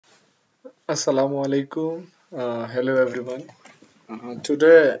Assalamu alaikum. Hello everyone.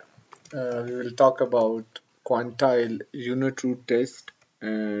 Today we will talk about quantile unit root test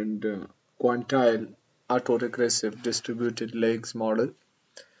and quantile autoregressive distributed legs model.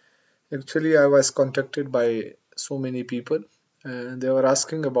 Actually, I was contacted by so many people and they were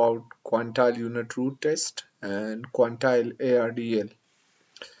asking about quantile unit root test and quantile ARDL.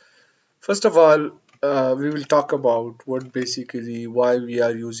 First of all, we will talk about what basically why we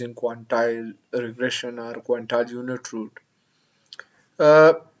are using quantile regression or quantile unit root.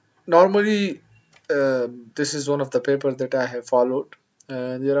 Uh, Normally, this is one of the papers that I have followed.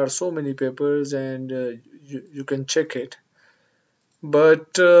 There are so many papers, and you can check it.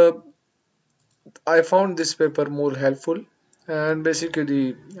 But I found this paper more helpful, and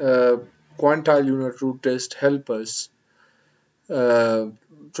basically, quantile unit root test help us uh,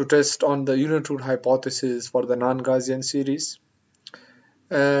 to test on the unit root hypothesis for the non-Gaussian series.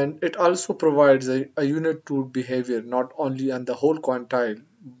 And it also provides a unit root behavior not only on the whole quantile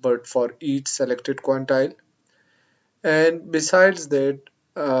but for each selected quantile. And besides that,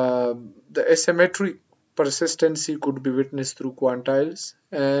 the asymmetric persistency could be witnessed through quantiles.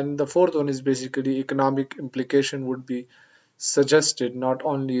 And the fourth one is basically economic implication would be suggested not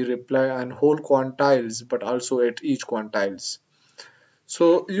only reply on whole quantiles but also at each quantiles.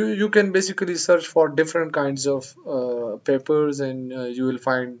 So you can basically search for different kinds of papers and you will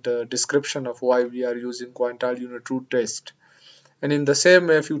find the description of why we are using quantile unit root test. And in the same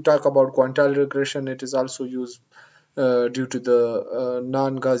way, if you talk about quantile regression, it is also used due to the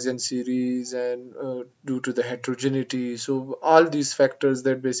non-Gaussian series and due to the heterogeneity. So all these factors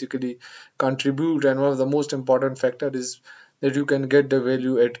that basically contribute, and one of the most important factor is that you can get the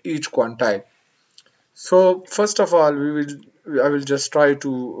value at each quantile. So first of all, I will just try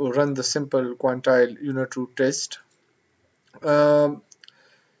to run the simple quantile unit root test. Um,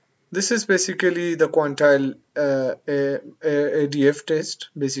 this is basically the quantile ADF test.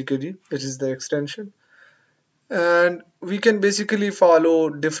 Basically, it is the extension, and we can basically follow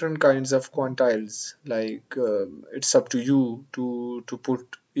different kinds of quantiles. Like it's up to you to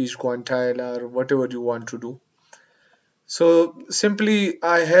put each quantile or whatever you want to do. So simply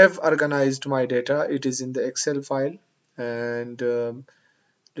I have organized my data. It is in the Excel file, and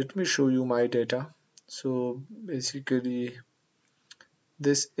let me show you my data. So basically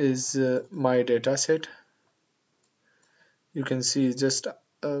this is my data set. You can see just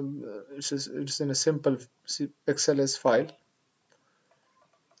it's in a simple XLS file,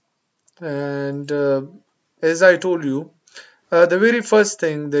 and as I told you, the very first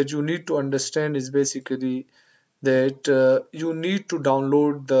thing that you need to understand is basically that you need to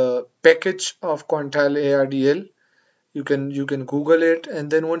download the package of Quantile ARDL. You can Google it,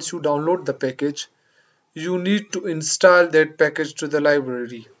 and then once you download the package, you need to install that package to the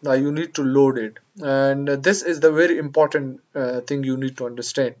library. Now you need to load it, and this is the very important thing you need to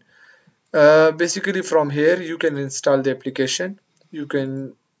understand. Basically, from here you can install the application. You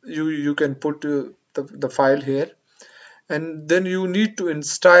can put the file here, and then you need to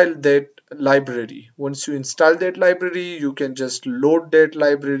install that library. Once you install that library, you can just load that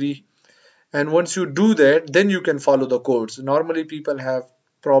library, and once you do that, then you can follow the codes. Normally people have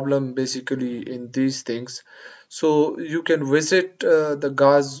problem basically in these things, so you can visit the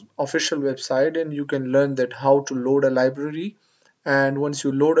GAS official website and you can learn that how to load a library. And once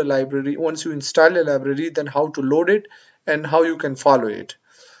you install a library, then how to load it and how you can follow it.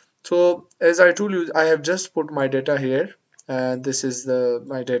 So as I told you, I have just put my data here, and this is the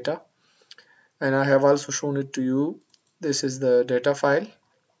my data, and I have also shown it to you. This is the data file.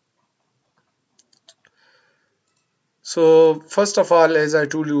 So first of all, as I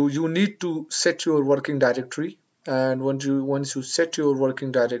told you, you need to set your working directory. And once you set your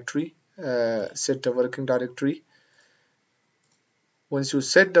working directory, set the working directory. Once you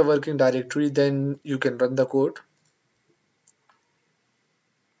set the working directory, then you can run the code.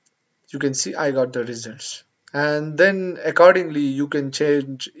 You can see I got the results, and then accordingly you can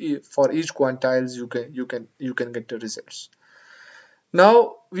change for each quantiles. You can get the results.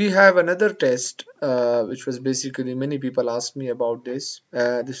 Now we have another test, which was basically many people asked me about this.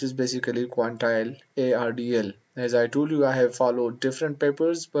 This is basically quantile ARDL. As I told you, I have followed different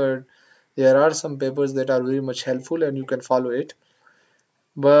papers, but there are some papers that are very much helpful and you can follow it.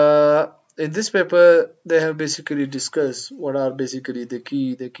 But in this paper, they have basically discussed what are basically the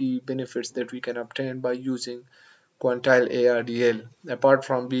key benefits that we can obtain by using quantile ARDL, apart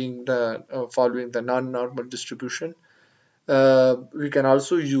from being the following the non-normal distribution. We can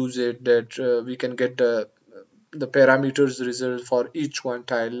also use it that we can get the parameters result for each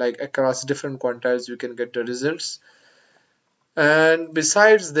quantile, like across different quantiles we can get the results. And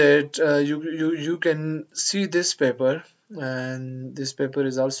besides that, you can see this paper, and this paper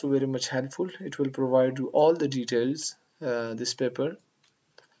is also very much helpful. It will provide you all the details. This paper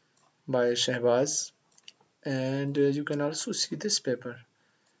by Shehbaz, and you can also see this paper.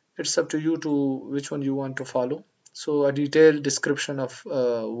 It's up to you to which one you want to follow. So a detailed description of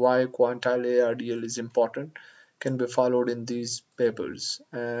why quantile ARDL is important can be followed in these papers,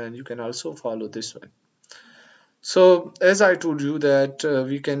 and you can also follow this one. So as I told you that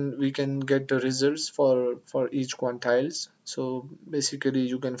we can get the results for each quantiles. So basically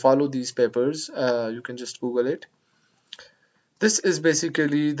you can follow these papers. You can just Google it. This is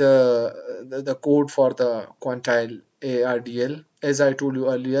basically the code for the quantile ARDL. As I told you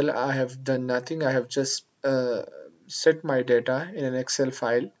earlier, I have done nothing. I have just set my data in an Excel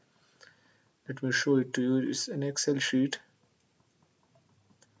file. Let me show it to you. It's an Excel sheet.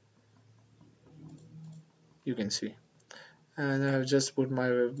 You can see, and I have just put my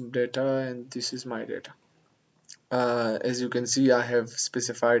data, and this is my data. As you can see, I have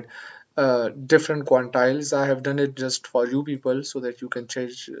specified different quantiles. I have done it just for you people so that you can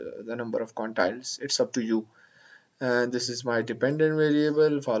change the number of quantiles. It's up to you. And this is my dependent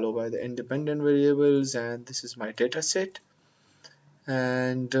variable followed by the independent variables, and this is my data set.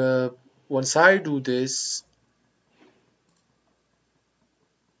 And once I do this,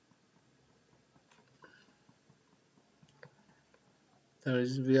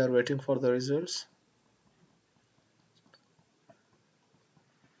 we are waiting for the results.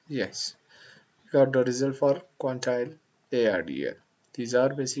 Yes, we got the result for quantile ARDL. These are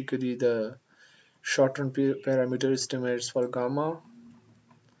basically the short-term parameter estimates for gamma.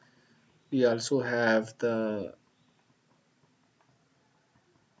 We also have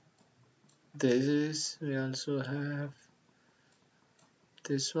we also have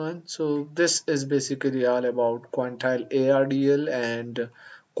this one. So this is basically all about quantile ARDL and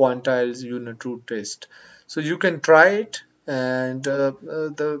quantiles unit root test. So you can try it, and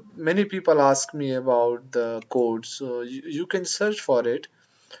the many people ask me about the code, so you can search for it.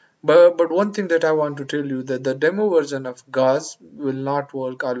 But one thing that I want to tell you that the demo version of GAS will not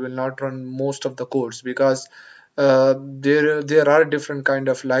work or will not run most of the codes, because there are different kind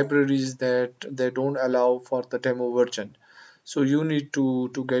of libraries that they don't allow for the demo version. So you need to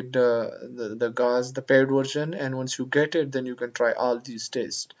get the GAS, the paid version, and once you get it, then you can try all these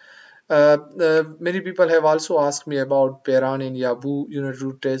tests. Many people have also asked me about Peran and Yabu unit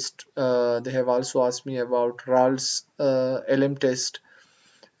root test. They have also asked me about Ral's LM test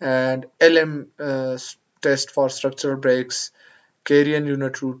and LM test for structural breaks, Carrion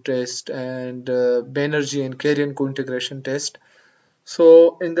unit root test, and Banerjee and Carrion co-integration test.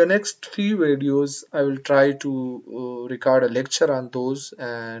 So in the next few videos, I will try to record a lecture on those,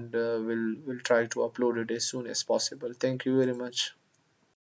 and will try to upload it as soon as possible. Thank you very much.